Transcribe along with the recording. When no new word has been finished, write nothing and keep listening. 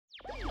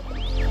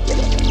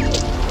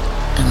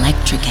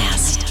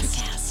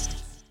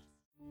Electricast.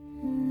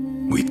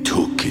 We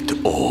took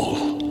it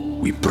all.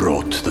 We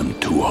brought them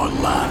to our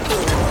land.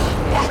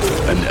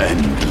 An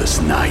endless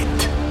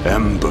night,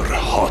 ember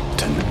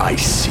hot and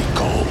icy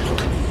cold.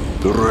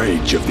 The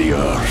rage of the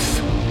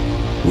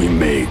earth. We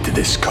made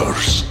this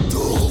curse.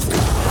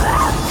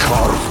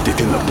 Carved it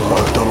in the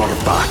blood on our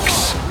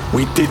backs.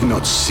 We did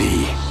not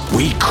see.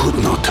 We could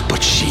not,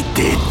 but she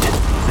did.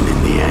 And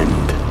in the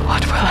end...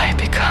 What will I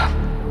become?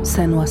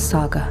 Senua's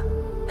Saga.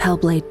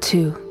 Hellblade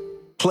 2.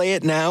 Play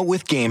it now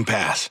with Game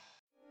Pass.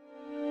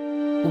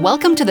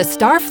 Welcome to the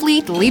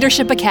Starfleet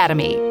Leadership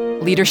Academy.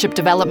 Leadership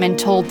development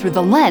told through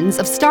the lens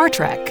of Star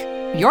Trek.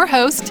 Your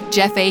host,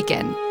 Jeff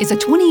Aiken, is a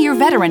 20-year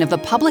veteran of the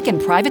public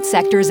and private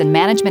sectors in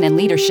management and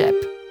leadership.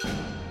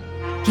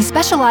 He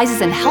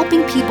specializes in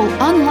helping people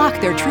unlock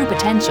their true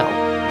potential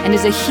and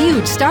is a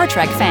huge Star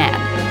Trek fan.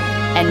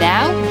 And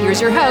now,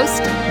 here's your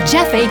host,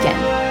 Jeff Aiken.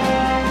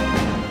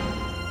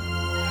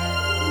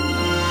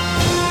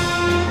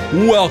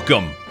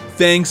 Welcome.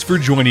 Thanks for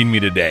joining me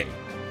today.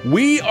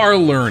 We are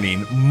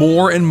learning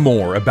more and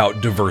more about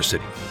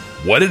diversity,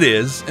 what it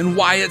is, and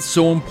why it's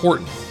so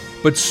important.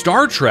 But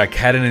Star Trek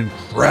had an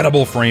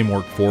incredible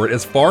framework for it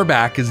as far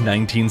back as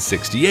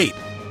 1968.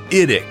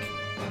 IDIC,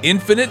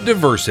 Infinite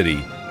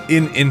Diversity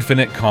in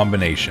Infinite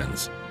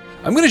Combinations.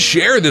 I'm going to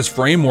share this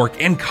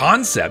framework and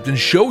concept and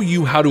show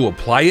you how to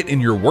apply it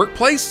in your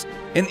workplace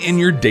and in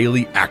your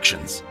daily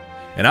actions.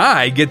 And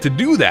I get to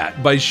do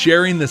that by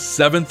sharing the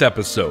 7th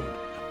episode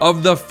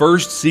of the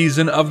first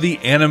season of the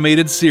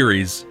animated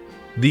series,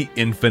 The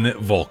Infinite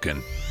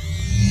Vulcan.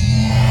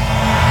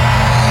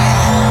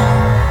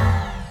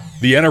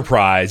 The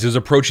Enterprise is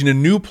approaching a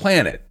new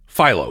planet,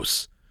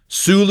 Phylos.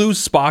 Sulu,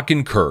 Spock,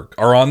 and Kirk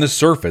are on the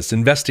surface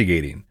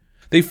investigating.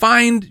 They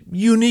find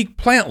unique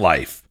plant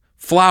life,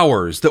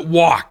 flowers that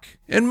walk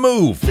and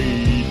move.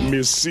 Feed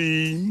me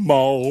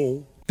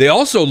Seymour. They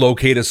also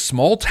locate a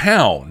small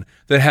town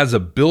that has a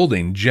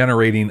building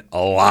generating a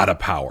lot of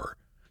power.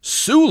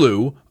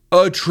 Sulu,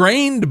 a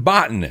trained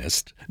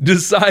botanist,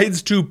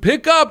 decides to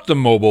pick up the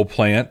mobile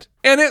plant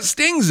and it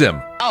stings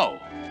him. Oh,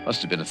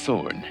 must have been a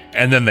thorn.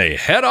 And then they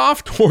head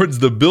off towards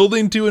the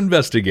building to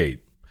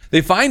investigate.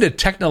 They find a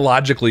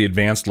technologically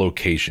advanced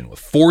location with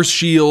force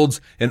shields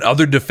and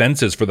other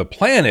defenses for the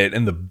planet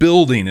and the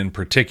building in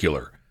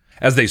particular.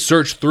 As they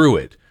search through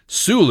it,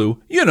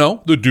 Sulu,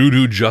 the dude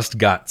who just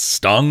got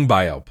stung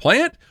by a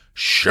plant,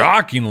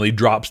 shockingly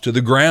drops to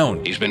the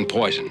ground. He's been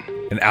poisoned.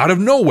 And out of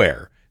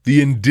nowhere, the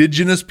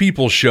indigenous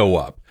people show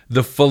up,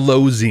 the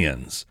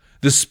Philosians.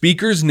 The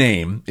speaker's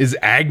name is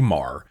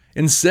Agmar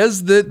and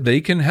says that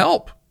they can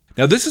help.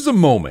 Now, this is a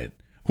moment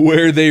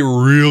where they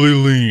really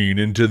lean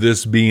into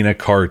this being a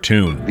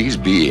cartoon. These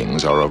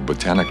beings are of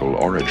botanical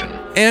origin.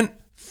 And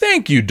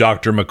thank you,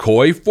 Dr.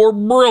 McCoy, for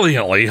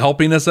brilliantly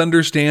helping us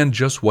understand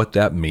just what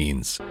that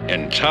means.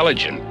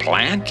 Intelligent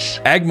plants?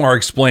 Agmar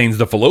explains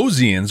the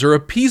Philosians are a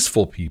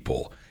peaceful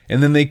people,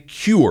 and then they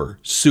cure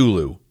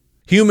Sulu.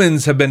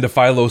 Humans have been to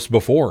Phylos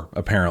before,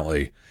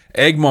 apparently.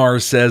 Agmar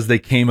says they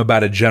came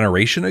about a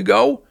generation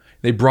ago.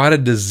 They brought a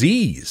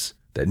disease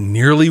that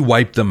nearly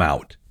wiped them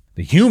out.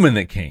 The human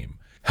that came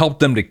helped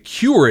them to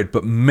cure it,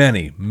 but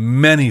many,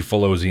 many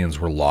Philosians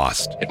were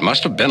lost. It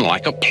must have been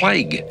like a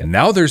plague. And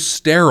now they're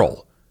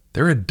sterile.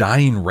 They're a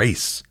dying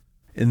race.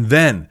 And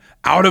then,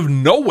 out of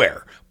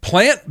nowhere,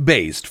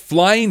 plant-based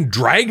flying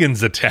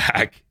dragons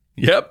attack.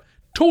 Yep,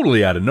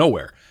 totally out of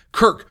nowhere.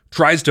 Kirk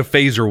tries to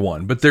phaser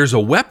one, but there's a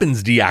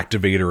weapons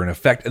deactivator in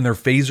effect and their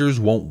phasers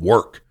won't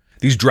work.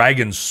 These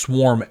dragons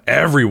swarm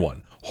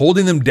everyone,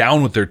 holding them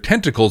down with their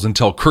tentacles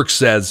until Kirk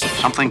says,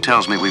 "Something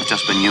tells me we've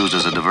just been used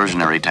as a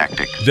diversionary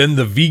tactic." Then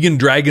the vegan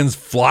dragons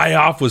fly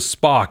off with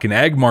Spock and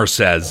Agmar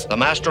says, "The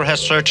Master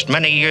has searched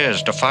many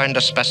years to find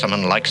a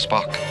specimen like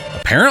Spock."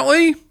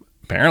 Apparently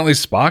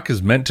Spock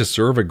is meant to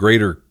serve a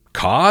greater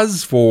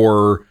cause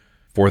for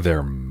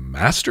their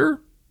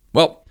master?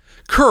 Well,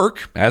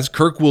 Kirk, as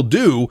Kirk will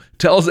do,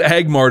 tells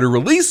Agmar to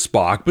release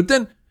Spock, but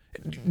then,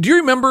 do you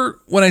remember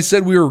when I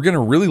said we were going to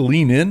really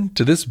lean in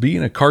to this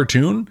being a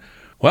cartoon?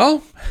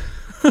 Well,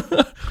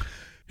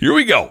 here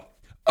we go.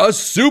 A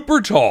super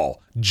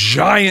tall,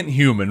 giant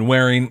human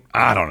wearing,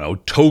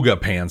 toga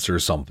pants or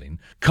something,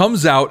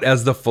 comes out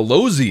as the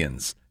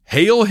Philosians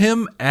hail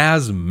him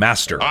as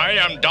Master. "I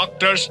am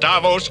Dr.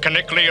 Stavros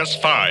Caniclius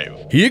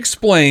V." He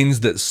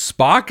explains that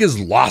Spock is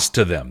lost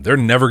to them. They're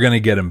never going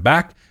to get him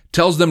back,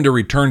 tells them to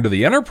return to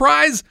the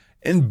Enterprise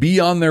and be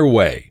on their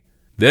way.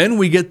 Then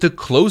we get the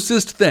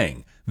closest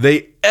thing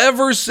they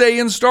ever say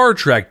in Star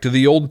Trek to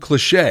the old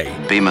cliche.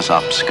 "Beam us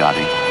up,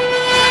 Scotty."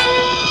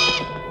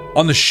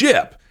 On the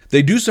ship,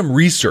 they do some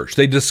research.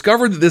 They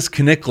discovered that this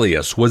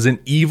Caniclius was an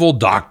evil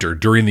doctor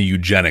during the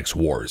eugenics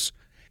wars.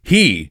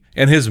 He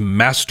and his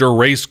master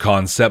race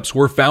concepts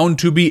were found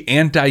to be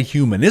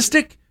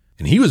anti-humanistic,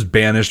 and he was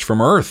banished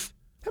from Earth.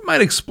 That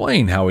might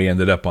explain how he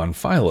ended up on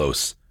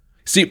Phylos.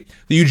 See,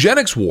 the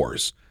eugenics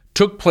wars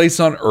took place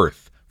on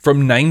Earth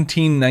from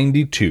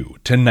 1992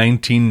 to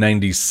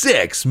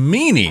 1996,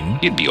 meaning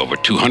You'd be over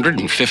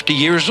 250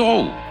 years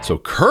old. So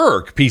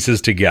Kirk pieces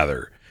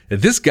together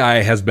that this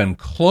guy has been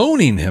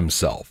cloning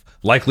himself,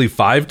 likely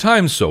 5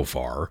 times so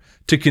far,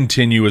 to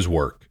continue his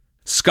work.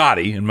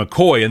 Scotty and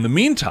McCoy, in the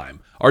meantime,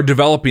 are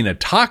developing a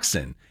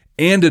toxin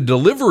and a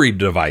delivery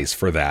device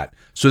for that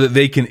so that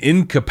they can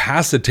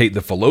incapacitate the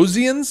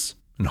Felosians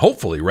and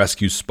hopefully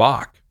rescue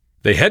Spock.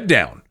 They head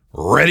down,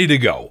 ready to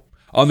go.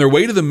 On their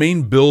way to the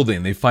main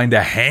building, they find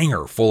a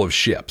hangar full of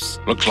ships.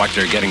 Looks like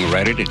they're getting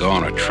ready to go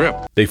on a trip.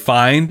 They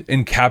find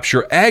and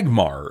capture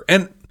Agmar.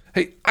 And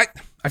hey,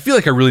 I feel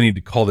like I really need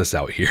to call this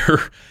out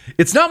here.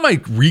 It's not my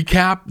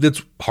recap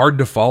that's hard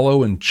to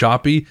follow and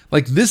choppy.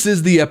 Like, this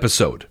is the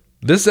episode.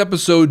 This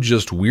episode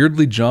just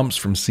weirdly jumps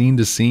from scene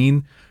to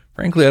scene.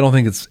 Frankly, I don't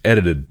think it's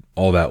edited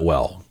all that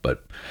well,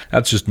 but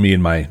that's just me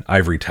and my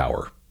ivory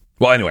tower.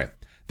 Well, anyway,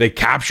 they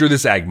capture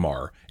this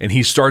Agmar, and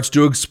he starts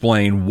to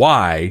explain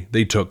why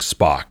they took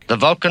Spock. The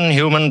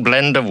Vulcan-human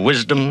blend of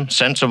wisdom,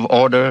 sense of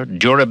order,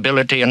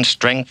 durability, and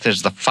strength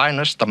is the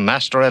finest the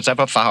Master has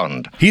ever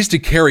found. He's to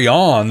carry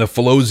on the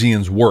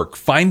Felosians' work,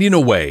 finding a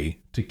way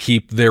to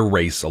keep their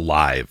race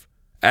alive.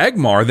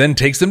 Agmar then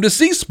takes them to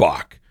see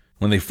Spock.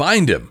 When they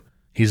find him,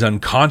 he's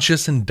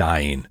unconscious and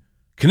dying.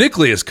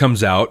 Caniclius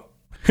comes out,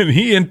 and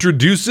he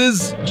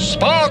introduces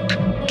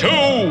Spock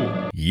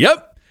 2!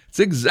 Yep, it's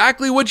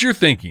exactly what you're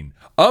thinking.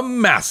 A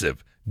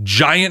massive,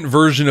 giant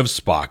version of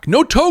Spock.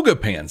 No toga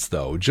pants,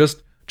 though,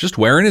 just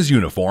wearing his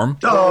uniform.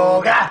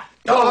 Toga,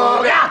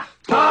 toga,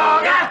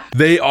 toga!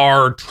 They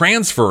are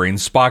transferring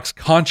Spock's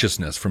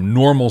consciousness from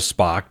normal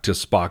Spock to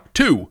Spock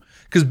 2,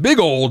 because big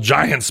old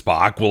giant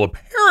Spock will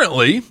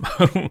apparently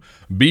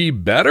be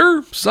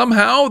better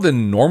somehow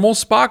than normal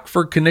Spock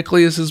for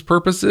Caniclius's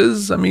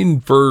purposes. I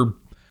mean, for,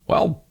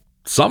 well,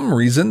 some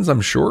reasons,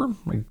 I'm sure,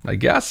 I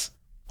guess.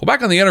 Well,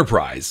 back on the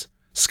Enterprise,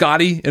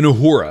 Scotty and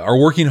Uhura are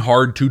working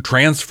hard to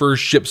transfer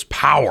ship's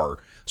power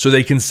so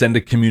they can send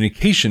a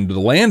communication to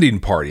the landing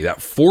party.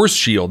 That force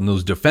shield and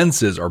those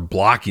defenses are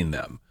blocking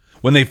them.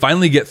 When they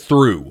finally get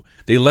through,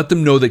 they let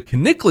them know that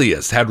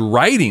Caniclius had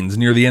writings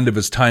near the end of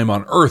his time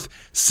on Earth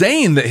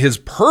saying that his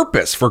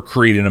purpose for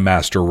creating a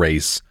master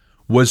race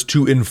was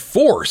to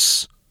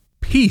enforce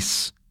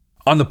peace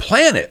on the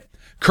planet.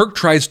 Kirk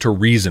tries to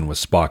reason with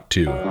Spock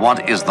 2.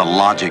 What is the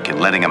logic in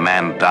letting a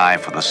man die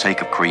for the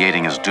sake of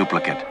creating his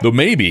duplicate? Though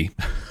maybe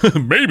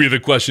the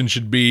question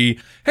should be,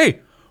 hey,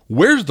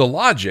 where's the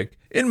logic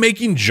in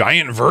making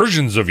giant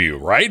versions of you,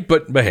 right?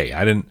 But hey,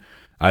 I didn't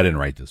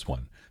write this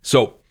one.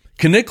 So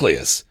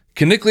Caniclius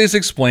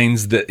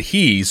explains that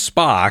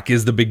Spock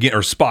is the begin,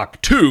 or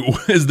Spock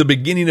 2 is the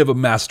beginning of a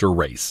master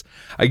race.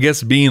 I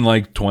guess being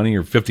like 20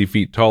 or 50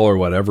 feet tall or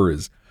whatever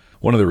is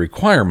one of the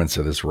requirements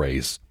of this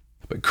race.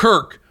 But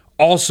Kirk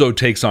also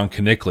takes on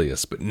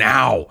Caniclius, but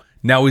now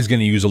he's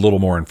going to use a little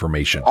more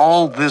information.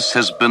 All this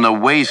has been a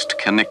waste,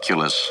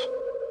 Caniculus.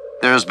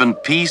 There has been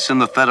peace in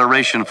the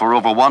Federation for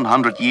over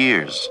 100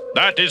 years.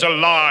 That is a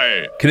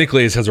lie.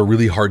 Caniclius has a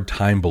really hard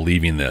time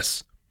believing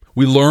this.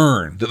 We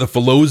learn that the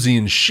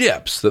Felosian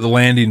ships that the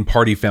landing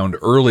party found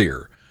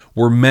earlier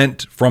were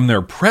meant from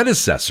their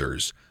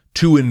predecessors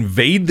to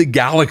invade the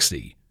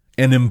galaxy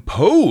and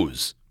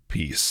impose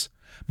peace.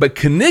 But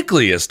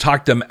Caniclius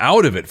talked them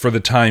out of it for the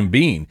time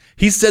being.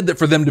 He said that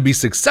for them to be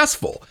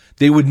successful,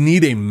 they would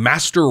need a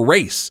master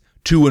race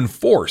to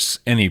enforce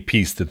any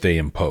peace that they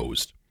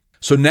imposed.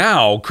 So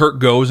now Kirk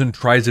goes and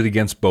tries it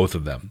against both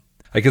of them.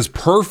 Like, as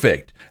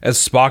perfect as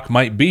Spock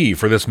might be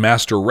for this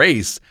master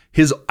race,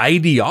 his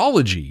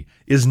ideology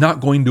is not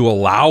going to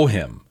allow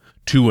him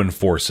to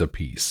enforce a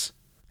peace.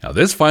 Now,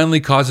 this finally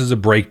causes a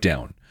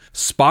breakdown.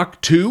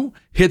 Spock 2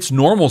 hits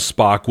normal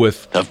Spock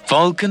with the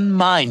Vulcan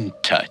mind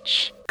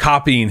touch,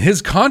 copying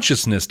his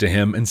consciousness to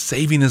him and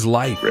saving his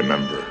life.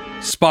 Remember,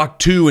 Spock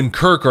 2 and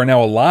Kirk are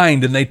now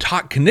aligned, and they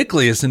talk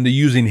Caniclius into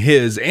using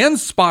his and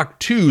Spock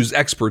 2's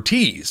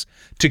expertise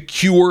to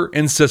cure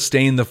and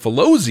sustain the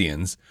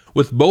Felosians,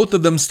 with both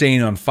of them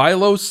staying on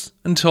Phylos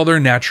until their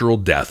natural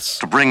deaths.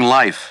 To bring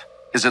life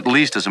is at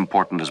least as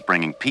important as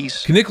bringing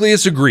peace.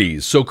 Caniclius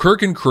agrees, so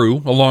Kirk and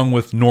crew, along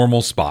with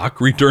normal Spock,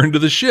 return to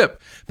the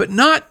ship, but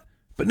not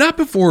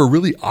before a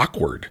really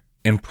awkward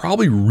and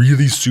probably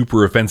really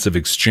super offensive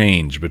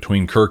exchange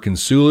between Kirk and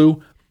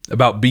Sulu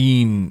about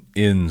being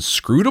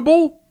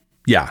inscrutable?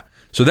 Yeah,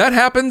 so that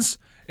happens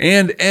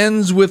and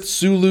ends with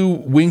Sulu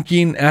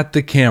winking at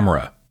the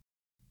camera.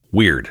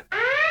 Weird.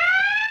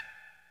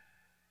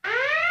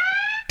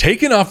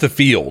 Taken off the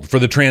field for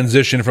the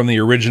transition from the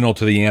original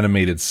to the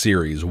animated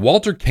series,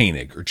 Walter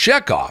Koenig, or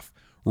Chekhov,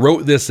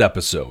 wrote this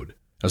episode.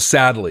 Now,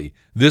 sadly,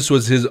 this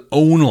was his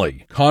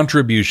only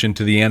contribution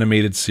to the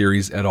animated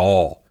series at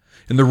all.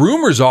 And the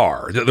rumors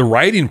are that the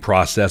writing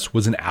process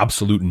was an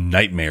absolute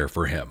nightmare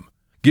for him.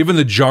 Given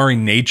the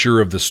jarring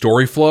nature of the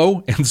story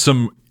flow and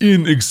some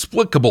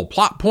inexplicable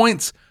plot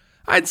points,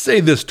 I'd say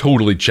this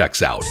totally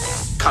checks out.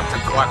 Come to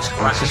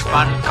Quark's is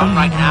fun. Come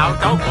right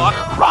now. Don't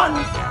walk.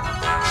 Run!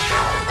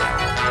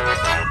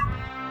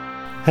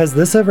 Has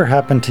this ever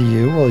happened to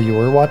you while you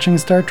were watching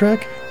Star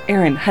Trek?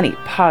 Aaron, honey,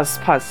 pause.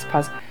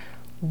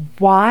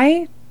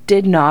 Why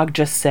did Nog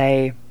just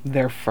say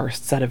their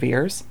first set of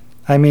ears?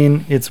 I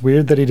mean, it's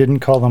weird that he didn't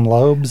call them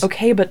lobes.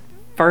 Okay, but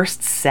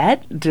first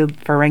set? Do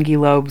Ferengi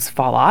lobes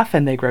fall off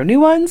and they grow new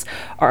ones?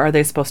 Or are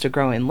they supposed to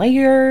grow in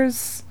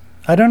layers?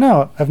 I don't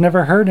know. I've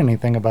never heard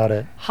anything about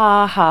it.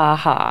 Ha ha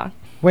ha.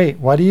 Wait,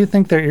 why do you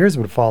think their ears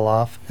would fall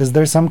off? Is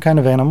there some kind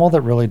of animal that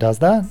really does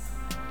that?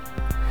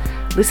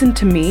 Listen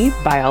to me,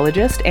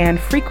 biologist and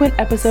frequent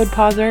episode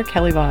pauser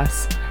Kelly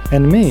Voss.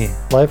 And me,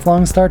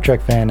 lifelong Star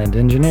Trek fan and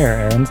engineer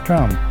Aaron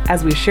Strom.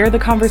 As we share the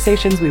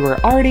conversations we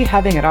were already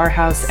having at our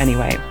house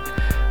anyway.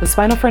 The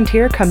Spinal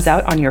Frontier comes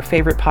out on your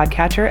favorite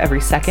podcatcher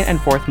every second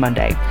and fourth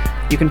Monday.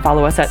 You can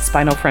follow us at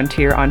Spinal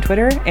Frontier on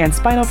Twitter and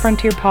Spinal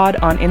Frontier Pod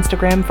on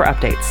Instagram for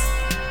updates.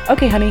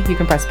 Okay, honey, you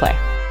can press play.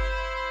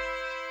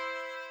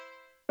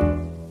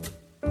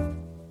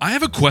 I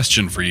have a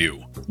question for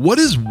you. What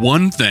is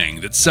one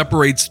thing that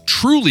separates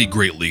truly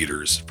great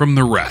leaders from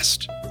the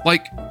rest?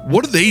 Like,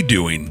 what are they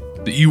doing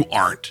that you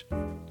aren't?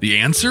 The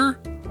answer?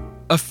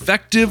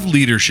 Effective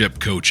leadership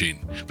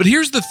coaching. But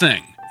here's the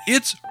thing.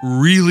 It's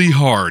really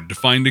hard to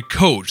find a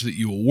coach that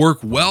you will work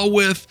well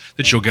with,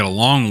 that you'll get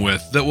along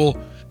with, that will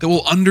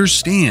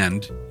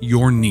understand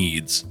your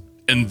needs.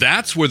 And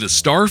that's where the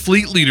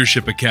Starfleet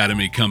Leadership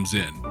Academy comes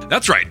in.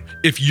 That's right.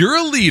 If you're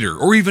a leader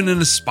or even an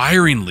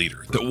aspiring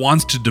leader that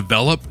wants to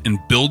develop and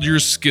build your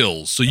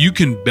skills so you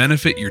can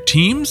benefit your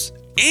teams,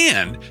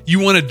 and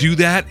you want to do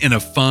that in a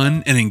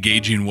fun and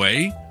engaging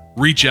way,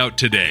 reach out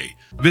today.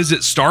 Visit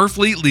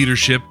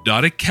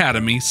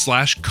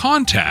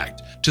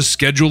starfleetleadership.academy/contact to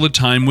schedule a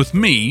time with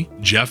me,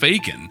 Jeff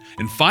Aiken,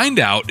 and find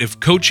out if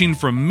coaching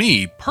from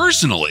me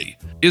personally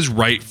is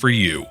right for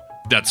you.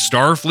 That's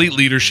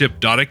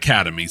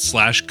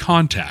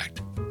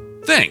starfleetleadership.academy/contact.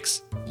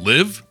 Thanks.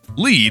 Live,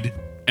 lead,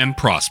 and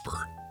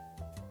prosper.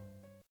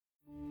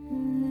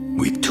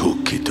 We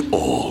took it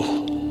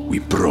all. We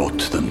brought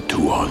them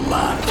to our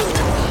land.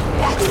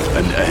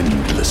 An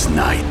endless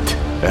night,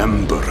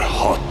 ember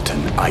hot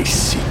and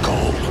icy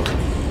cold.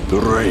 The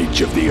rage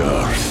of the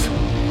earth.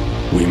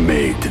 We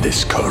made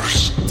this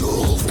curse.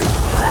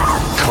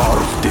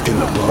 Carved it in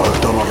the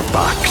blood on our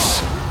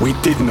backs. We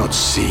did not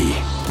see.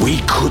 We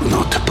could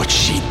not, but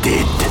she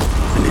did.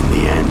 And in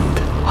the end...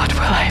 What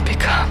will I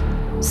become?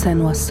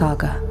 Senwa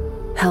Saga.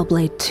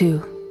 Hellblade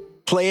 2.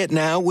 Play it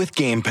now with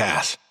Game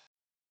Pass.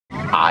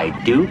 I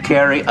do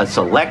carry a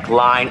select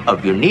line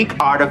of unique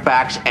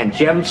artifacts and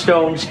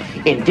gemstones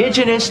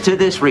indigenous to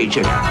this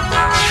region.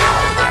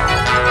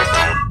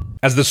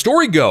 As the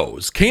story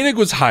goes, Koenig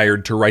was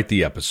hired to write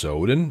the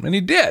episode, and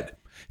he did.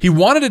 He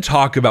wanted to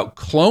talk about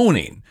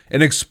cloning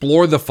and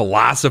explore the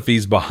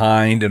philosophies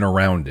behind and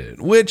around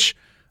it, which,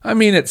 I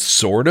mean, it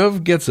sort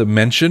of gets a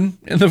mention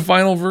in the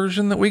final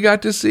version that we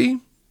got to see.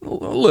 A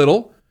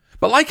little.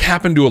 But like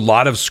happened to a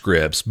lot of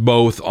scripts,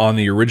 both on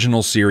the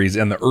original series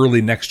and the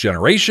early Next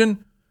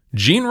Generation,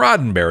 Gene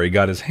Roddenberry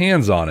got his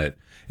hands on it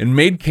and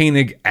made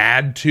Koenig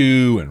add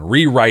to and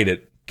rewrite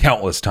it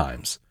countless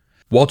times.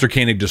 Walter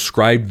Koenig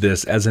described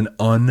this as an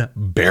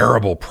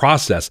unbearable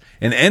process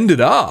and ended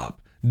up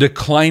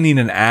declining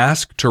an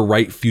ask to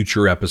write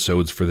future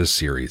episodes for the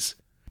series.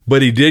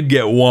 But he did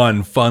get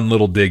one fun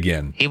little dig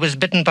in. He was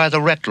bitten by the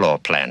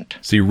Retlaw plant.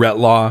 See,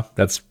 Retlaw,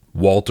 that's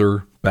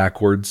Walter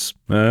backwards.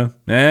 See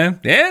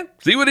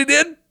what he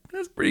did?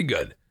 That's pretty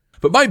good.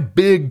 But my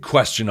big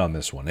question on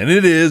this one, and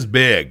it is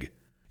big,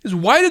 is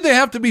why did they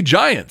have to be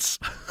giants?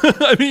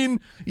 I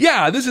mean,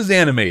 yeah, this is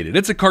animated.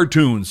 It's a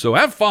cartoon, so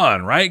have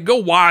fun, right? Go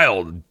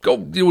wild. Go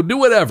do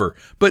whatever.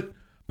 But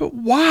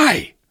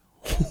why?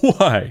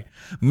 Why?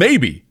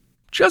 Maybe,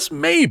 just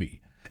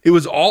maybe, it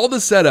was all to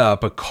set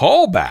up a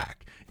callback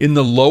in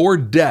the Lower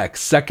Deck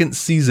second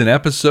season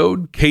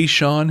episode,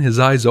 Kayshawn, His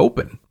Eyes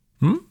Open.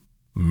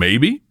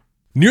 Maybe?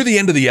 Near the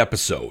end of the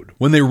episode,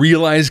 when they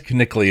realize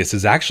Caniclius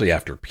is actually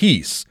after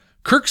peace,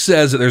 Kirk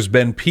says that there's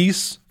been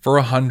peace for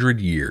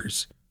 100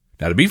 years.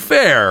 Now, to be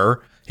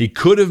fair, he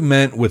could have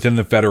meant within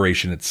the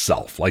Federation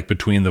itself, like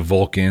between the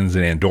Vulcans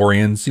and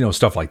Andorians,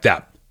 stuff like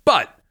that.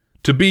 But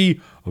to be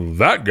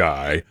that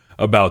guy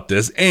about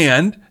this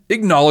and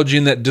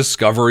acknowledging that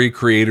Discovery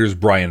creators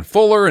Brian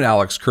Fuller and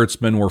Alex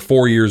Kurtzman were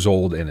 4 years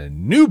old and a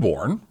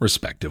newborn,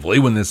 respectively,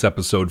 when this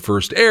episode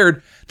first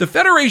aired, the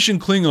Federation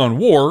Klingon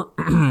War,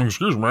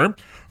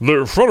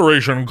 the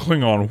Federation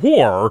Klingon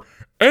War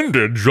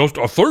ended just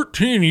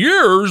 13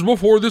 years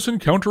before this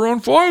encounter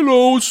on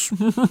Phylos.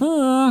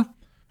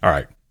 All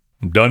right,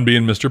 I'm done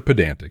being Mr.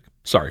 Pedantic.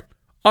 Sorry.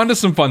 On to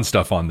some fun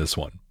stuff on this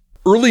one.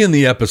 Early in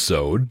the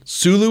episode,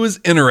 Sulu is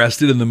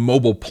interested in the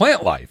mobile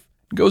plant life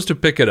and goes to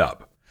pick it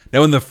up.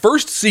 Now, in the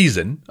first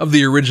season of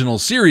the original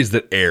series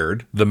that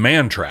aired, The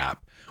Man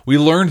Trap, we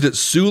learned that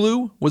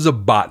Sulu was a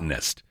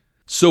botanist.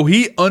 So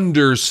he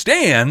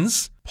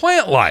understands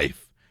plant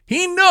life.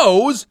 He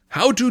knows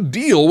how to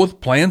deal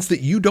with plants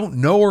that you don't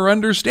know or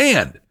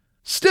understand.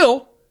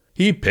 Still,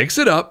 he picks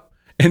it up,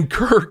 and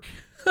Kirk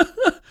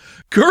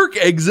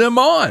eggs him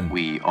on.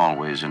 We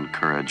always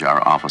encourage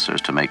our officers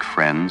to make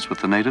friends with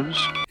the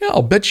natives. Yeah,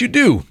 I'll bet you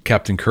do,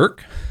 Captain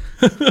Kirk.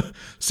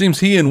 Seems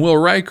he and Will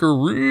Riker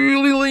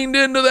really leaned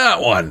into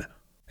that one.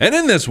 And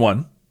in this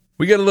one,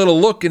 we get a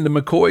little look into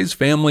McCoy's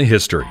family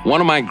history.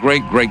 One of my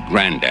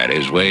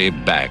great-great-granddaddies way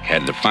back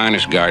had the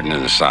finest garden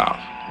in the South.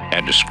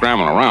 Had to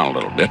scramble around a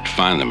little bit to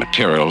find the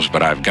materials,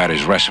 but I've got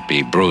his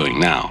recipe brewing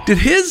now. Did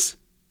his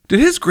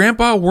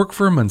grandpa work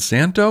for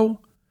Monsanto?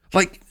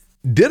 Like,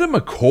 did a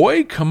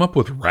McCoy come up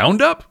with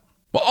Roundup?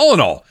 Well, all in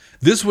all,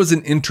 this was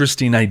an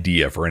interesting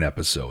idea for an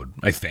episode,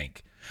 I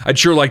think. I'd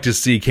sure like to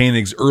see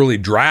Koenig's early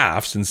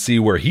drafts and see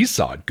where he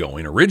saw it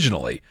going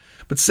originally.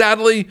 But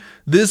sadly,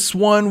 this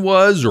one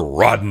was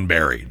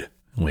roddenberried.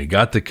 And we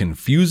got the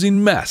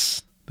confusing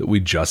mess that we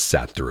just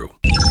sat through.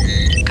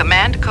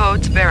 Command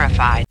codes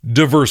verified.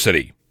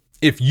 Diversity.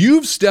 If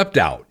you've stepped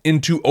out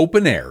into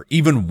open air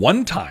even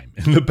one time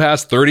in the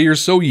past 30 or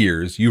so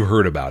years, you've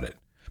heard about it.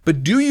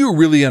 But do you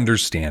really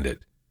understand it?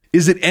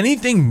 Is it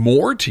anything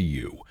more to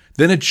you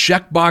than a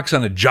checkbox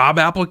on a job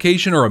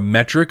application or a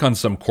metric on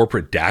some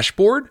corporate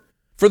dashboard?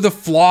 For the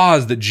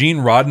flaws that Gene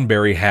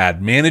Roddenberry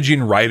had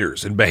managing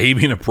writers and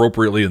behaving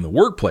appropriately in the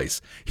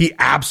workplace, he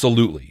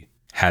absolutely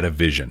had a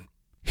vision.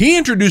 He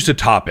introduced a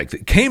topic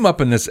that came up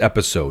in this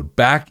episode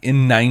back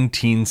in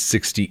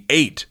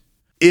 1968.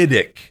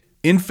 IDIC,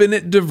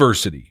 Infinite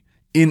Diversity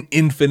in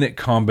Infinite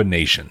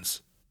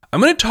Combinations.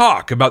 I'm going to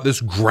talk about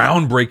this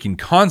groundbreaking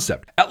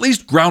concept, at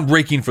least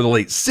groundbreaking for the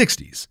late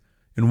 60s,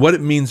 and what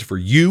it means for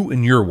you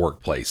and your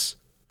workplace.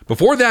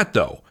 Before that,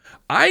 though,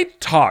 I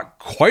talk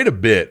quite a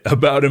bit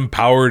about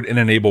empowered and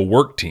enabled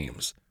work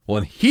teams. Well,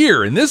 and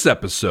here in this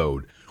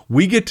episode,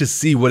 we get to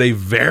see what a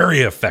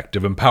very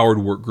effective empowered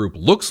work group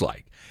looks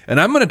like. And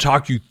I'm going to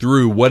talk you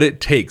through what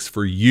it takes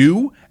for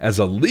you as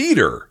a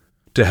leader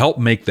to help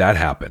make that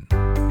happen.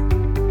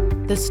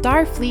 The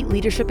Starfleet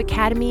Leadership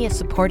Academy is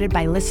supported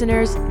by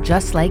listeners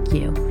just like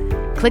you.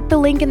 Click the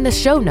link in the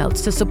show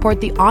notes to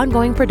support the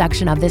ongoing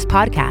production of this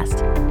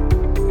podcast.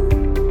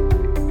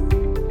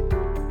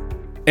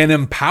 An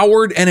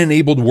empowered and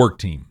enabled work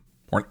team,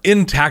 or an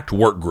intact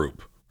work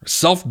group, or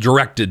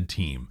self-directed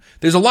team.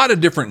 There's a lot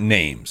of different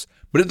names,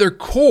 but at their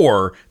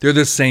core, they're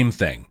the same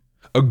thing.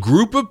 A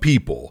group of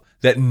people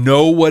that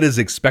know what is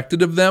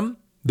expected of them,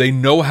 they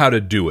know how to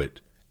do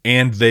it,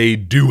 and they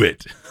do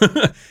it.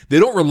 They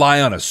don't rely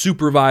on a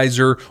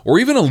supervisor or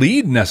even a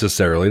lead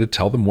necessarily to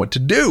tell them what to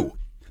do.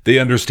 They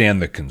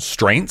understand the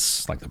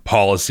constraints, like the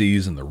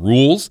policies and the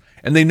rules,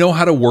 and they know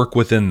how to work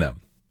within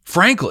them.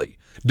 Frankly,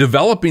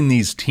 developing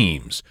these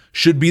teams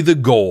should be the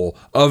goal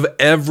of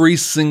every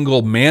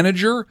single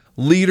manager,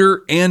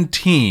 leader, and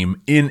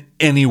team in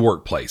any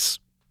workplace.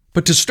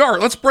 But to start,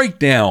 let's break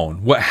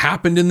down what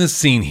happened in this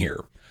scene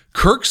here.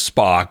 Kirk,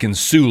 Spock, and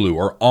Sulu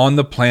are on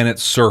the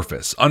planet's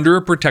surface under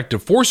a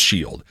protective force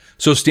shield,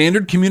 so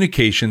standard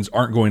communications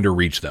aren't going to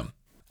reach them.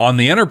 On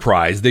the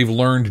Enterprise, they've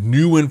learned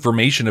new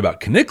information about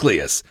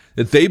Caniclius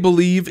that they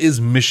believe is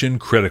mission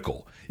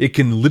critical. It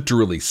can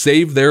literally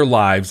save their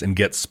lives and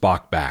get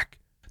Spock back.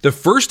 The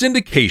first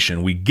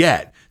indication we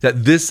get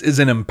that this is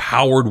an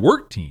empowered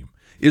work team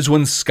is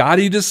when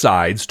Scotty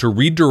decides to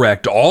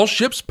redirect all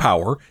ship's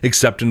power,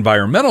 except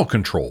environmental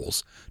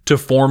controls, to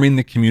forming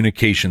the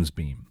communications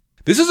beam.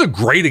 This is a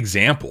great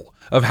example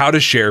of how to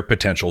share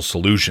potential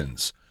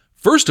solutions.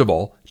 First of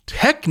all,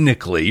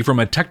 technically, from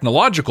a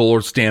technological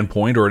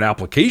standpoint or an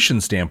application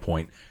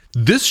standpoint,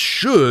 this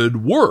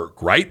should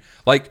work, right?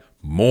 Like,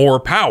 more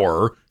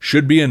power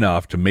should be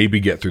enough to maybe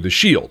get through the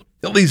shield,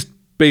 at least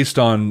based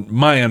on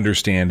my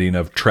understanding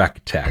of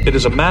Trek tech. It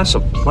is a mass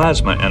of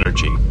plasma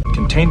energy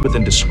contained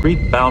within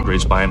discrete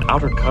boundaries by an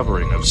outer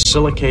covering of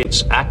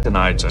silicates,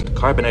 actinides, and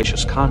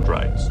carbonaceous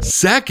chondrites.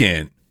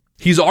 Second,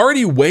 he's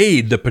already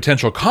weighed the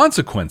potential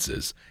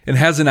consequences and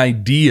has an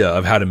idea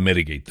of how to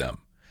mitigate them.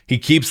 He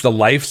keeps the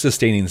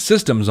life-sustaining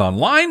systems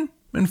online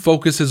and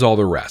focuses all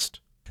the rest.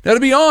 Now, to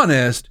be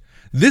honest,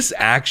 this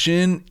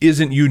action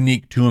isn't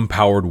unique to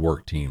empowered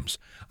work teams.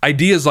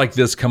 Ideas like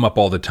this come up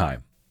all the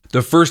time.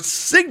 The first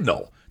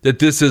signal that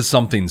this is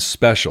something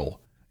special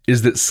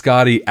is that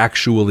Scotty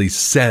actually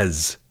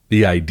says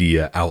the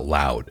idea out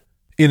loud.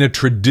 In a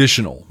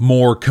traditional,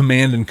 more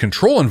command and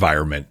control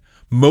environment,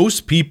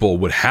 most people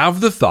would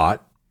have the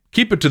thought,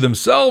 keep it to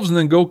themselves, and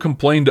then go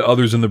complain to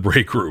others in the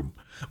break room.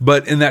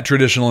 But in that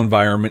traditional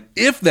environment,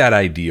 if that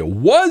idea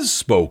was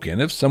spoken,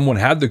 if someone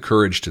had the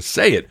courage to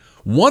say it,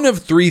 one of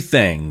three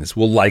things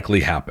will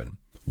likely happen.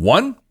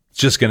 One, it's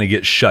just going to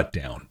get shut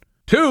down.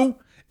 Two,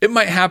 it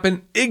might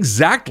happen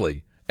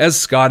exactly as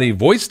Scotty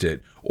voiced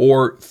it.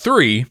 Or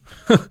three,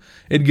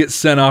 it gets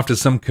sent off to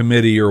some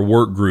committee or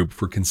work group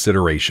for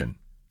consideration.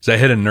 Does that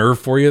hit a nerve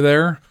for you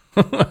there?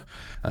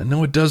 I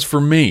know it does for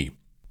me.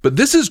 But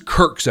this is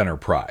Kirk's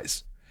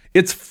Enterprise.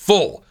 It's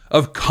full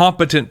of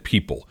competent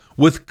people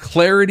with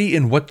clarity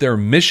in what their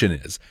mission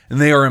is, and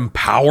they are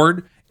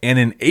empowered and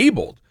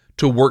enabled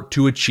to work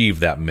to achieve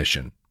that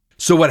mission.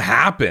 So what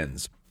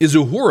happens is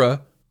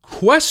Uhura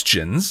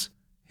questions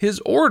his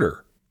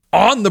order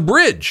on the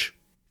bridge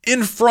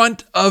in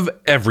front of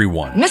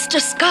everyone. Mr.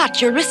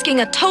 Scott, you're risking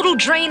a total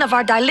drain of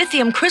our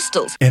dilithium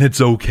crystals. And it's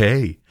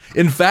okay.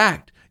 In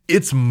fact,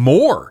 it's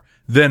more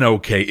than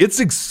okay. It's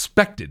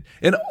expected.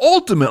 And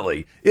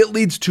ultimately, it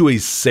leads to a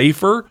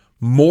safer,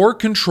 more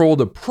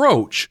controlled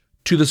approach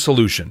to the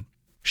solution.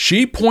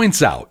 She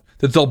points out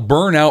that they'll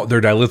burn out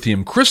their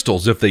dilithium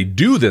crystals if they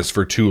do this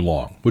for too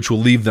long, which will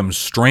leave them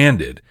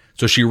stranded.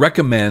 So she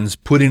recommends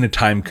putting a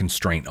time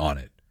constraint on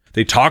it.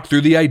 They talk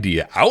through the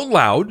idea out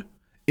loud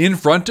in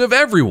front of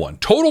everyone.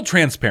 Total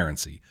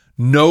transparency.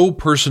 No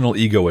personal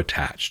ego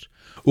attached.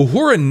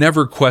 Uhura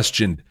never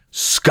questioned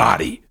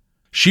Scotty.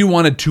 She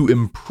wanted to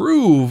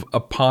improve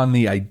upon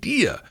the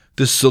idea,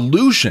 the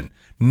solution,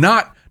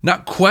 not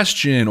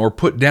question or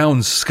put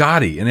down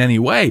Scotty in any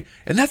way.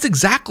 And that's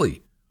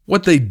exactly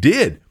what they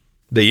did.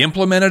 They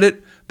implemented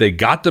it, they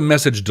got the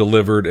message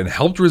delivered, and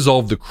helped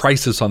resolve the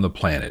crisis on the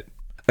planet.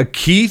 A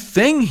key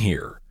thing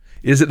here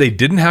is that they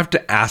didn't have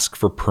to ask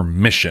for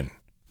permission.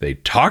 They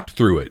talked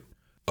through it,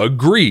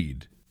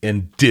 agreed,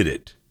 and did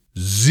it.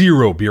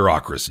 Zero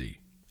bureaucracy.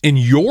 In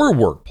your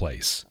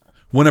workplace,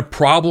 when a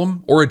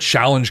problem or a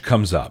challenge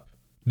comes up,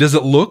 does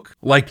it look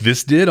like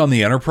this did on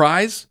the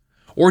Enterprise?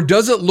 Or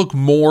does it look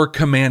more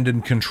command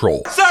and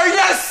control? Sir,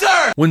 yes,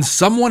 sir! When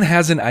someone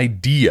has an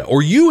idea,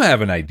 or you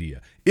have an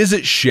idea, is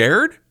it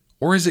shared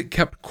or is it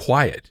kept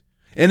quiet?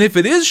 And if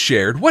it is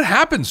shared, what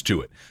happens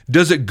to it?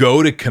 Does it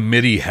go to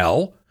committee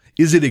hell?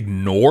 Is it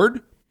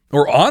ignored?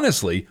 Or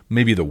honestly,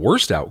 maybe the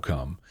worst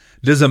outcome,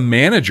 does a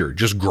manager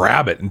just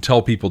grab it and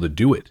tell people to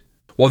do it?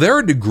 While there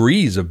are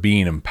degrees of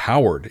being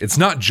empowered, it's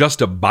not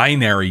just a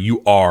binary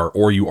you are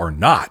or you are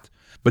not.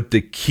 But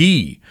the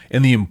key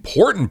and the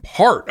important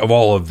part of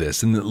all of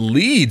this, and that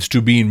leads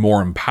to being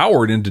more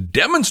empowered and to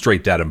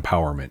demonstrate that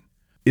empowerment,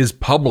 is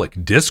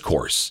public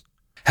discourse.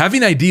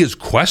 Having ideas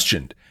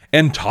questioned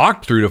and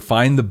talked through to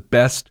find the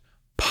best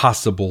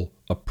possible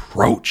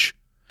approach.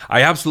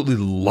 I absolutely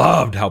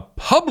loved how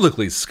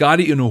publicly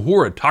Scotty and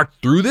Uhura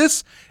talked through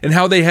this and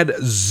how they had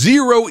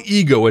zero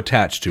ego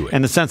attached to it.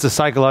 And the sense of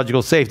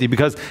psychological safety,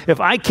 because if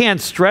I can't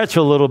stretch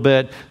a little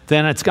bit,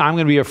 then I'm going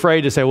to be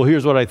afraid to say, well,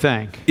 here's what I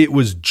think. It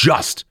was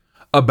just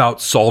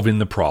about solving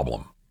the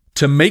problem.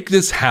 To make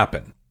this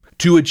happen,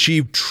 to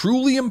achieve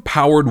truly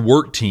empowered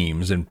work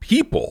teams and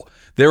people,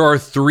 there are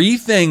 3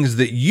 things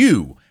that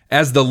you,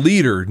 as the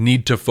leader,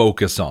 need to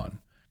focus on: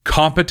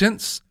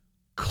 competence,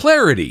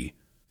 clarity,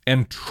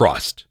 and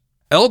trust.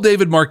 L.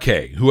 David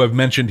Marquet, who I've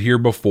mentioned here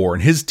before,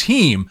 and his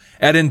team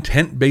at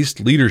Intent-Based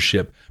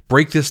Leadership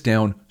break this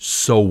down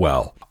so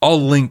well. I'll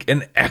link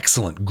an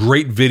excellent,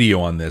 great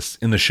video on this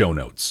in the show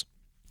notes.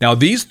 Now,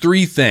 these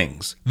 3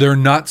 things, they're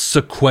not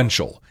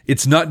sequential.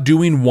 It's not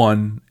doing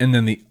one and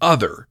then the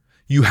other.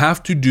 You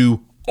have to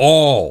do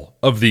all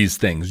of these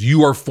things.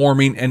 You are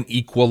forming an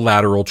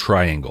equilateral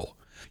triangle.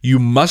 You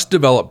must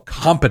develop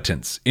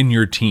competence in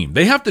your team.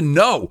 They have to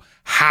know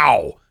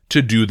how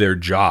to do their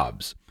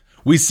jobs.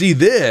 We see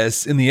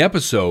this in the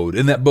episode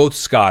in that both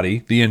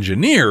Scotty, the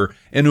engineer,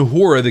 and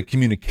Uhura, the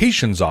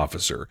communications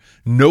officer,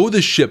 know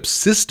the ship's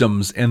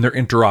systems and their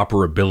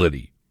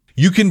interoperability.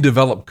 You can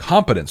develop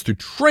competence through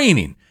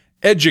training,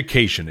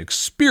 education,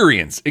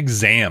 experience,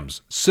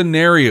 exams,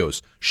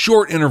 scenarios,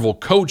 short interval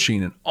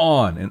coaching, and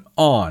on and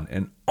on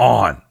and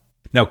on.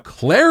 Now,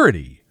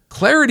 clarity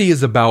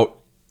is about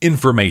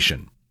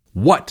information.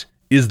 What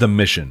is the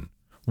mission?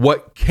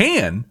 What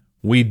can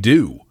we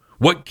do?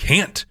 What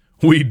can't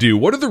we do?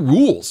 What are the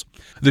rules?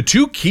 The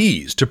 2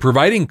 keys to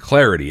providing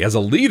clarity as a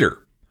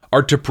leader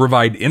are to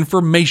provide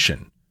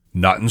information,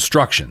 not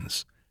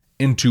instructions,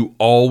 and to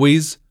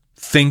always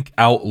think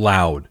out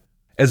loud.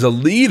 As a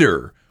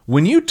leader,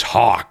 when you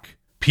talk,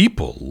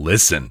 people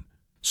listen.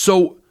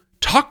 So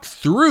talk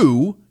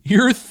through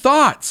your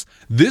thoughts.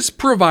 This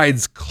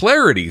provides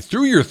clarity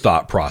through your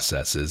thought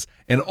processes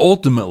and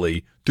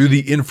ultimately through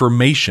the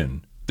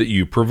information that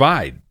you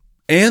provide.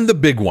 And the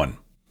big one,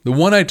 the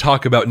one I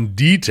talk about in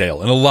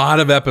detail in a lot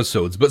of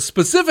episodes, but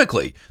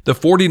specifically the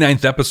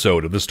 49th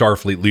episode of the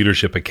Starfleet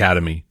Leadership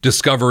Academy,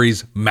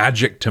 Discovery's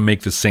Magic to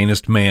Make the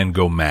Sanest Man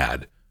Go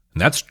Mad.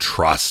 And that's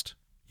trust.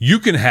 You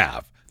can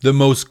have the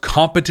most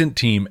competent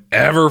team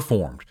ever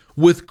formed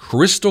with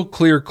crystal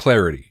clear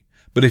clarity.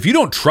 But if you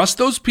don't trust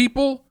those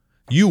people,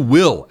 you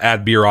will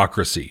add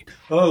bureaucracy.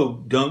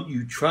 Oh, don't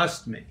you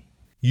trust me?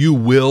 You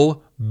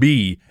will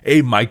be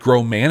a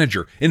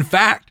micromanager. In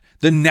fact,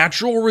 the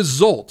natural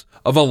result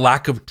of a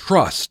lack of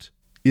trust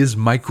is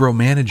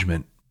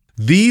micromanagement.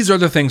 These are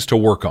the things to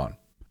work on.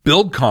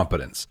 Build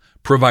competence,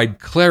 provide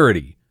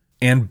clarity,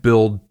 and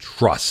build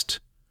trust.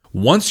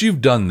 Once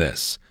you've done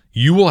this,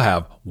 you will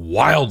have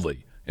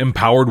wildly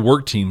empowered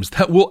work teams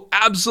that will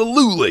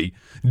absolutely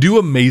do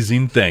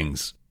amazing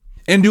things.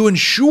 And to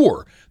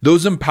ensure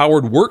those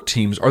empowered work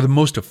teams are the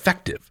most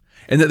effective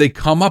and that they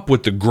come up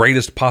with the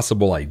greatest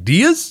possible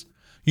ideas,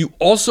 you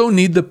also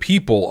need the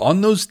people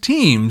on those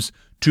teams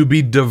to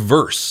be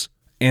diverse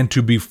and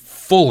to be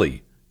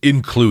fully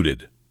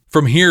included.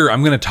 From here,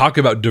 I'm going to talk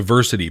about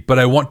diversity, but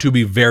I want to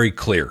be very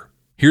clear.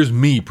 Here's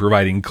me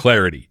providing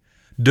clarity.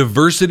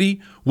 Diversity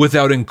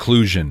without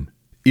inclusion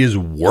is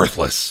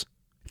worthless.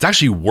 It's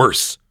actually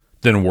worse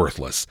than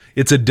worthless.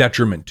 It's a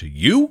detriment to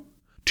you,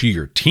 to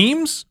your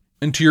teams,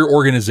 and to your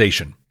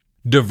organization.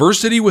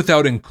 Diversity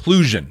without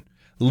inclusion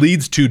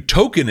leads to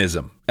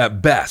tokenism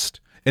at best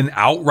and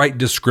outright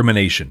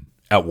discrimination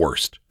at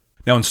worst.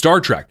 Now in Star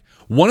Trek,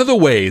 one of the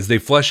ways they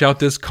flesh out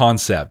this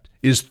concept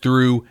is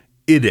through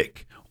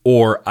IDIC,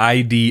 or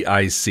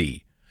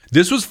IDIC.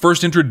 This was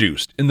first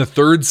introduced in the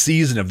 3rd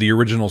season of the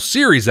original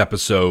series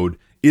episode,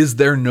 Is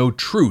There No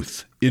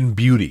Truth in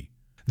Beauty?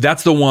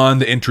 That's the one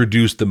that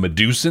introduced the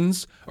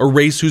Medusans, a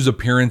race whose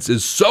appearance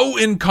is so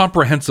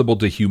incomprehensible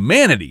to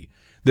humanity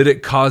that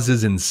it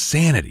causes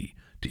insanity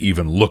to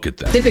even look at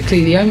them.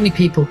 Typically, the only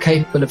people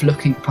capable of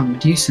looking upon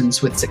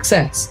Medusans with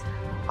success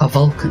are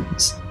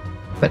Vulcans,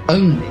 but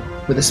only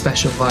with a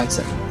special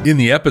visor. In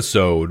the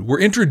episode, we're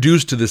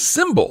introduced to the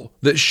symbol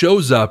that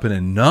shows up in a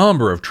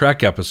number of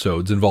Trek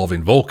episodes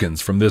involving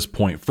Vulcans from this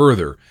point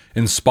further,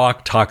 and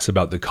Spock talks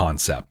about the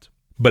concept.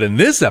 But in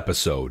this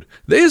episode,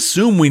 they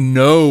assume we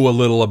know a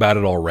little about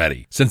it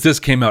already, since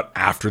this came out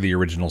after the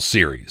original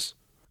series.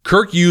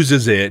 Kirk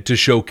uses it to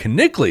show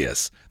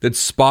Caniclius that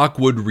Spock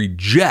would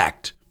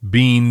reject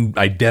being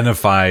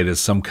identified as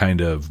some kind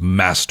of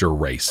master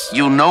race.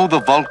 You know the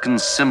Vulcan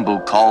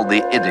symbol called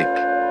the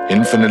IDIC.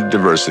 Infinite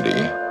diversity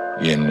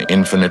in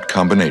infinite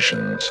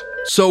combinations.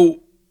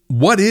 So,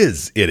 what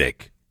is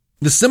IDIC?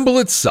 The symbol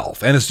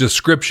itself and its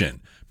description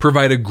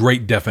provide a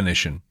great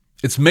definition.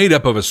 It's made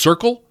up of a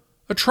circle,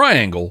 a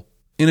triangle,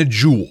 and a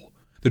jewel.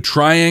 The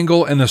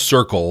triangle and the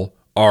circle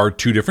are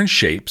two different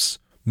shapes,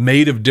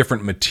 made of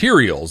different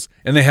materials,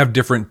 and they have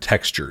different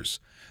textures.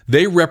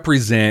 They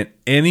represent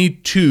any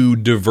two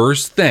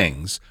diverse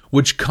things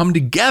which come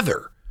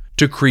together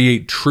to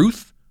create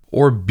truth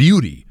or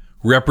beauty,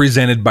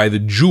 represented by the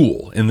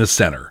jewel in the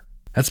center.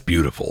 That's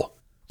beautiful.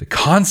 The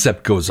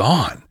concept goes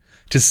on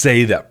to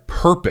say that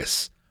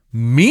purpose,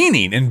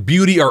 meaning, and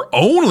beauty are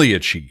only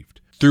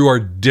achieved through our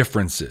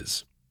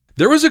differences.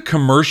 There was a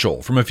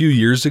commercial from a few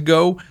years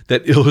ago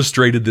that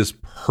illustrated this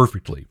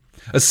perfectly.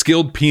 A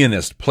skilled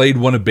pianist played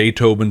one of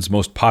Beethoven's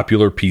most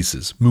popular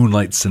pieces,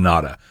 Moonlight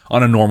Sonata,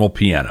 on a normal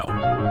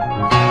piano.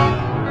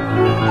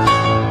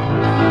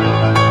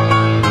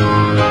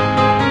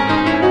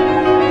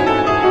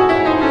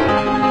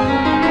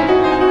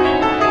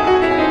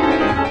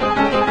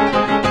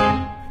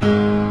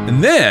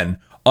 And then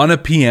on a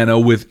piano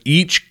with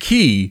each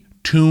key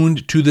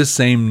tuned to the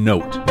same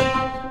note.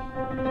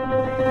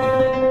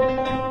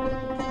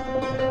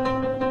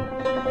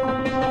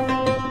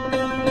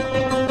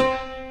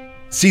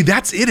 See,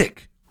 that's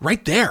IDIC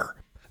right there.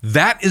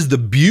 That is the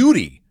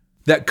beauty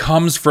that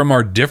comes from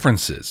our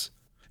differences.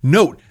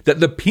 Note that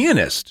the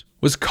pianist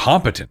was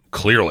competent,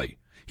 clearly.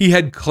 He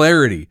had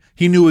clarity.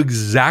 He knew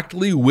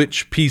exactly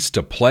which piece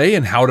to play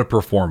and how to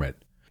perform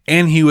it.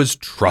 And he was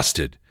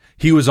trusted.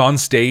 He was on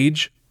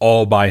stage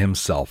all by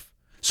himself.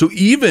 So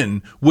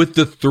even with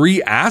the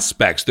 3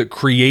 aspects that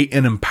create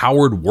an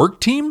empowered work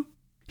team,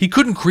 he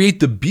couldn't create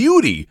the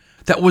beauty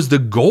that was the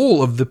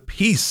goal of the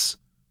piece.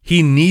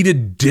 He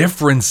needed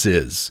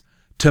differences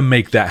to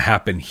make that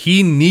happen.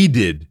 He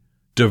needed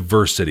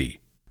diversity.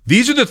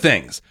 These are the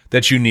things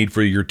that you need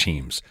for your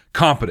teams: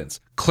 competence,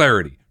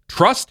 clarity,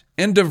 trust,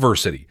 and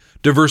diversity.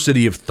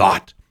 Diversity of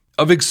thought,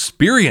 of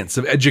experience,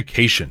 of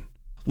education.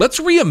 Let's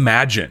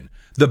reimagine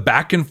the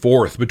back and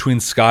forth between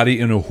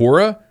Scotty and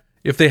Uhura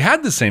if they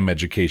had the same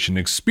education,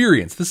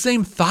 experience, the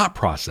same thought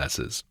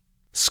processes.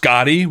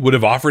 Scotty would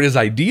have offered his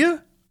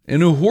idea,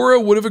 and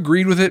Uhura would have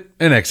agreed with it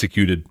and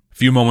executed. A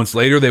few moments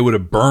later, they would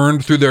have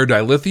burned through their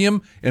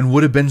dilithium and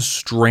would have been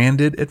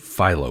stranded at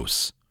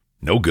Phylos.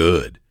 No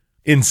good.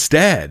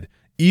 Instead,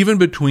 even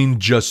between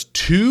just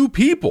 2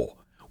 people,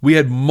 we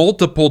had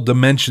multiple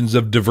dimensions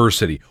of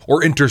diversity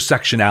or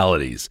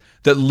intersectionalities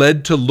that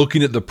led to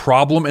looking at the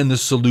problem and the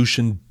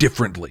solution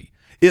differently.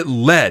 It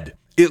led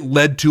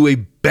to a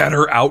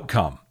better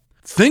outcome.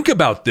 Think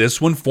about this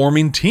when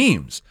forming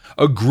teams.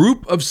 A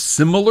group of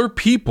similar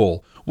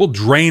people will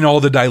drain all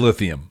the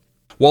dilithium,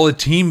 while a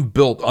team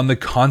built on the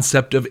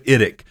concept of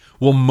IDIC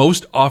will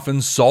most often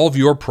solve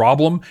your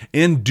problem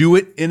and do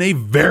it in a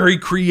very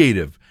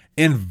creative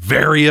and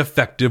very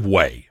effective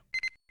way.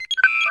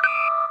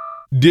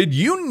 Did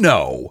you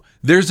know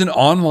there's an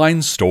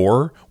online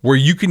store where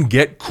you can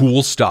get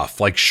cool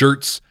stuff like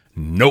shirts,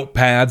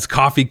 notepads,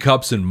 coffee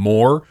cups, and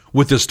more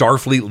with the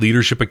Starfleet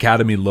Leadership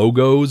Academy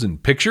logos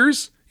and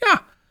pictures? Yeah,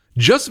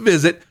 just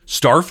visit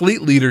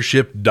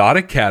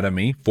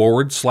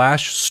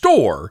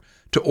starfleetleadership.academy/store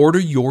to order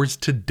yours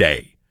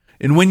today.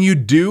 And when you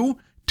do,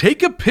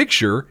 take a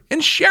picture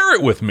and share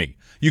it with me.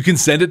 You can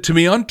send it to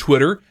me on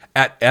Twitter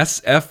at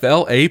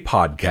SFLA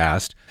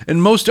Podcast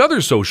and most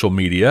other social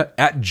media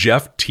at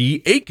Jeff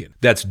T. Aiken.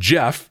 That's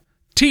Jeff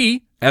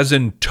T as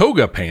in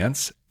toga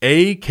pants,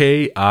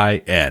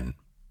 AKIN.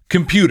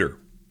 Computer,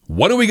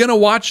 what are we going to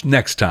watch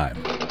next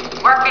time?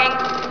 Working.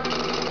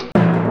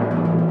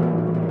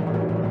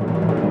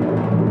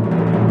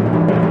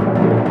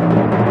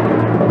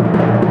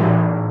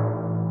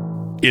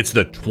 It's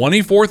the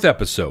 24th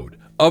episode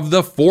of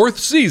the 4th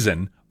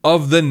season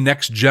of The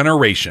Next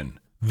Generation,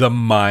 The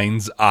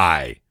Mind's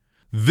Eye.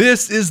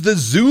 This is the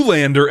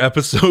Zoolander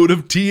episode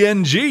of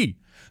TNG.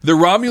 The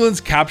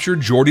Romulans capture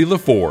Geordi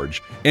LaForge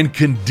and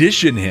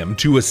condition him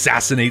to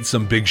assassinate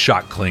some big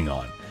shot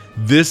Klingon.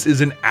 This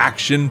is an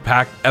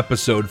action-packed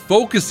episode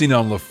focusing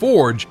on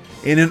LaForge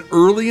in an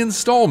early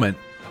installment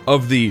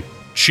of the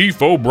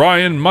Chief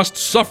O'Brien must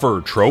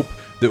suffer trope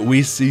that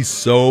we see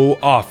so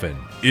often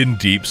in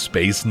Deep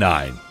Space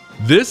Nine.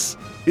 This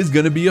is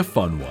going to be a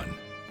fun one.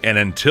 And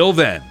until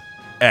then,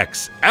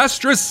 ex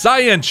Astra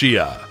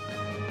Scientia!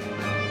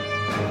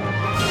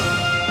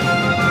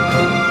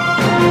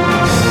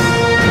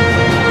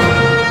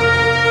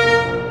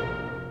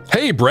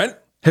 Hey, Brent,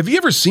 have you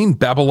ever seen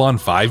Babylon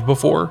 5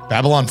 before?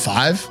 Babylon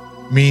 5?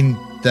 I mean,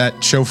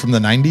 that show from the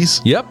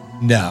 90s? Yep.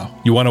 No.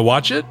 You want to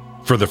watch it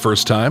for the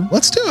first time?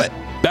 Let's do it.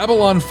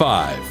 Babylon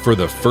 5 for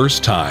the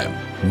first time,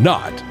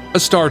 not a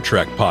Star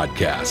Trek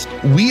podcast.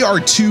 We are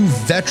two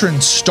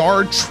veteran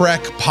Star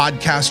Trek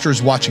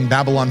podcasters watching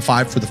Babylon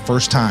 5 for the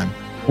first time.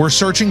 We're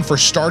searching for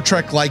Star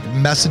Trek-like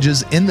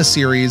messages in the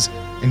series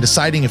and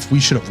deciding if we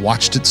should have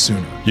watched it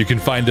sooner. You can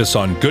find us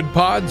on Good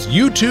Pods,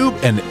 YouTube,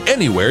 and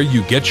anywhere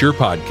you get your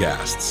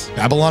podcasts.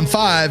 Babylon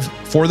 5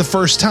 for the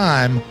first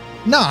time,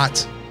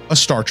 not a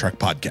Star Trek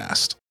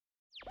podcast.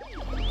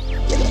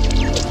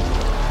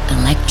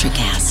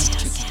 Electricast.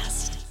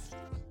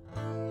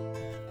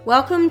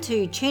 Welcome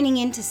to Tuning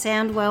Into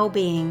Sound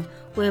Wellbeing,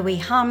 where we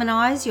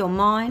harmonise your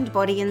mind,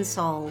 body and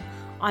soul.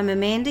 I'm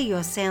Amanda,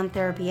 your sound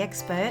therapy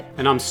expert.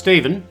 And I'm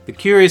Stephen, the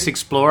curious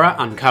explorer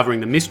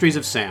uncovering the mysteries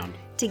of sound.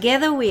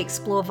 Together we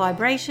explore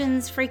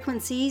vibrations,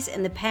 frequencies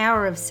and the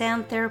power of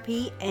sound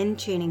therapy and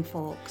tuning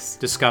forks.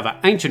 Discover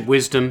ancient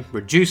wisdom,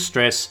 reduce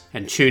stress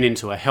and tune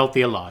into a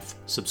healthier life.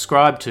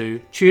 Subscribe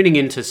to Tuning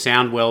Into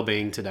Sound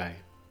Wellbeing today.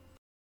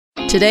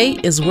 Today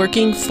is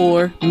working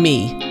for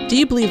me. Do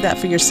you believe that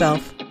for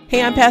yourself?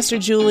 Hey, I'm Pastor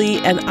Julie,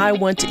 and I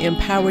want to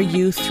empower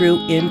you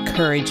through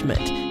encouragement.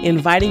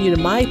 Inviting you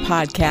to my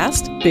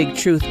podcast, Big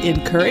Truth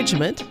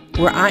Encouragement,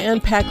 where I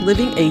unpack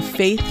living a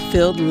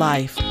faith-filled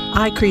life.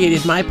 I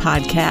created my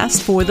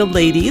podcast for the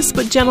ladies,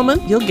 but gentlemen,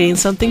 you'll gain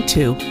something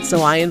too.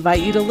 So I invite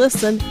you to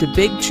listen to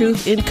Big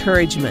Truth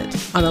Encouragement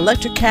on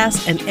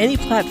Electricast and any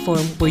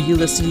platform where you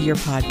listen to your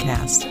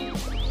podcast.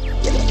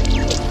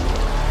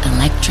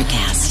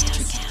 Electricast.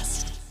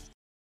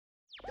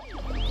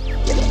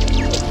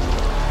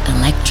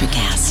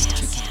 Electricast.